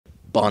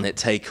Barnet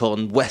take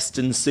on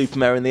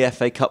Weston-super-Mare in the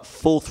FA Cup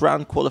fourth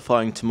round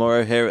qualifying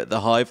tomorrow here at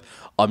the Hive.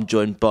 I'm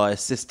joined by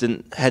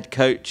assistant head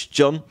coach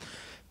John.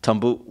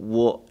 Tumble,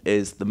 what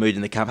is the mood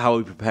in the camp? How are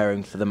we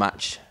preparing for the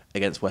match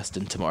against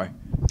Weston tomorrow?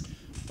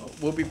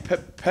 We'll be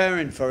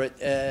preparing for it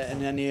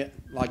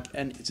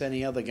it's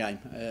any other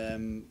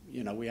game.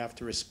 We have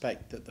to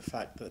respect the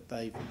fact that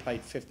they've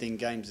played 15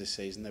 games this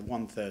season. They've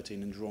won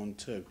 13 and drawn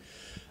 2.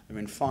 They're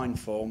in fine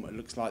form. It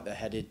looks like they're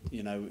headed,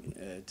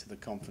 to the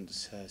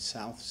Conference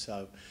South.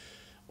 So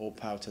all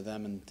power to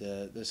them. And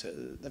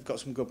they've got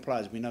some good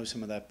players. We know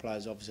some of their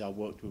players. Obviously, I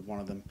worked with one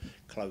of them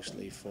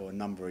closely for a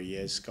number of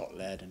years, Scott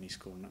Laird, and he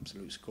scored an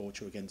absolute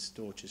scorcher against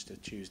Dorchester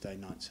Tuesday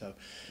night. So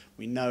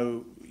we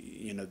know,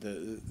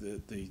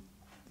 the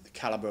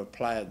calibre of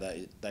player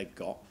that they've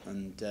got,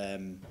 and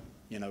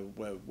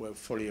we're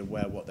fully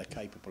aware what they're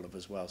capable of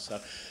as well. So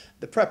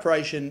the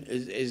preparation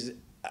is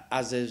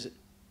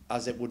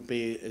as it would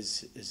be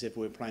as if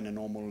we were playing a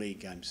normal league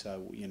game.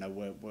 So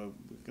we're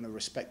going to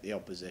respect the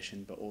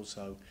opposition, but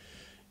also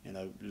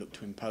look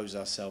to impose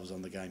ourselves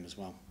on the game as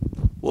well.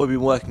 What have you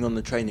been working on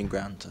the training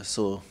ground? I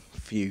saw a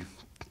few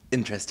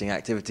interesting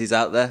activities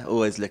out there,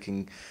 always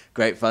looking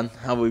great fun.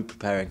 How are we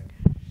preparing?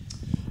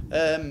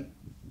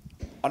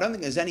 I don't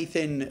think there's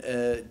anything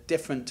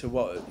different to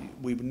what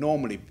we would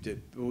normally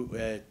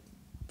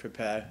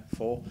prepare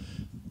for,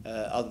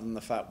 other than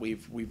the fact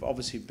we've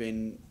obviously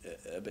been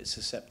a bit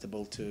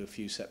susceptible to a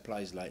few set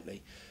plays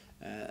lately,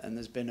 and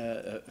there's been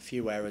a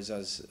few errors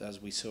as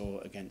we saw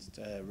against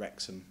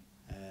Wrexham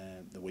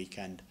the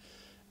weekend,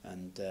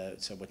 and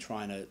so we're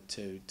trying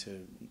to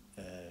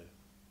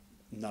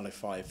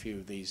nullify a few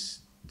of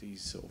these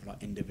sort of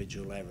like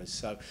individual errors.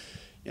 So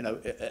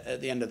at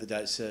the end of the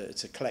day,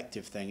 it's a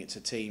collective thing. It's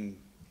a team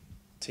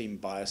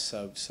bias.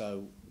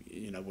 So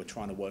we're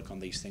trying to work on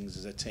these things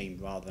as a team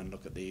rather than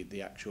look at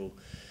the actual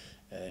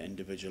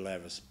individual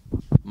errors.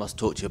 Must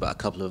talk to you about a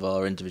couple of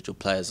our individual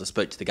players. I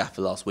spoke to the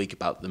gaffer last week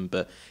about them,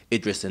 but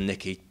Idris and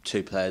Nicky,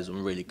 two players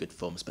on really good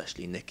form,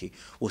 especially Nicky.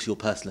 What's your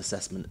personal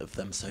assessment of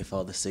them so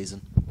far this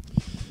season?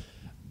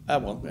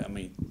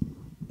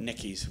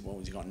 Nicky's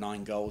he's got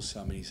 9 goals.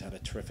 He's had a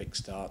terrific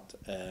start.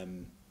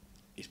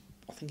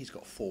 I think he's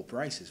got 4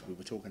 braces. We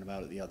were talking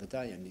about it the other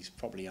day, and he's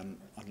probably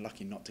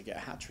unlucky not to get a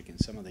hat-trick in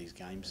some of these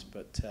games.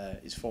 But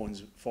his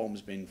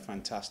form's been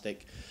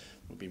fantastic.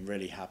 We've been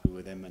really happy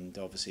with him, and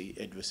obviously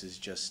Idris has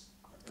just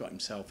got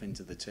himself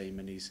into the team,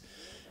 and he's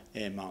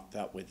earmarked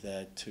that with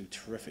 2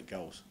 terrific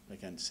goals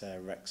against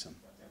Wrexham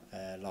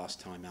last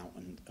time out.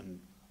 And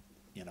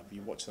if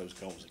you watch those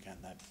goals again,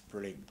 they're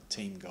brilliant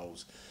team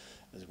goals,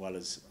 as well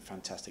as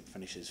fantastic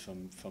finishes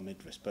from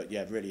Idris. But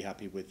yeah, really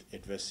happy with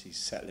Idris. He's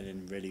settling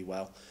in really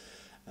well,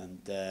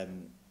 and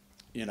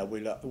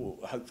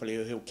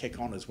hopefully he'll kick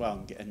on as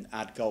well and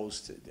add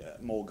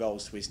more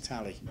goals to his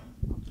tally.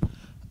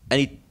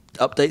 Any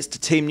updates to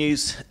team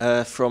news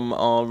from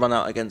our run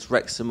out against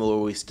Wrexham, or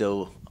are we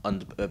still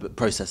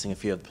processing a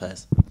few other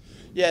players?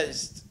 Yeah,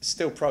 it's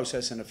still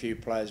processing a few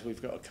players.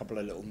 We've got a couple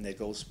of little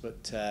niggles,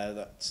 but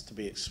that's to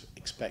be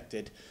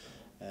expected.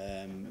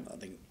 I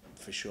think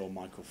for sure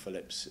Michael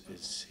Phillips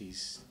he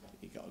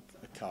got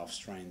a calf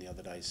strain the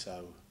other day,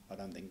 so I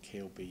don't think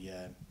he'll be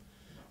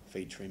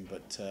featuring.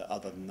 But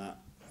other than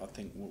that, I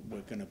think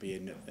we're going to be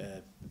in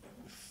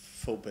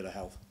full bit of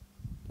health.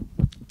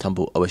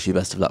 Tumble, I wish you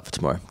best of luck for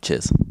tomorrow.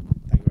 Cheers.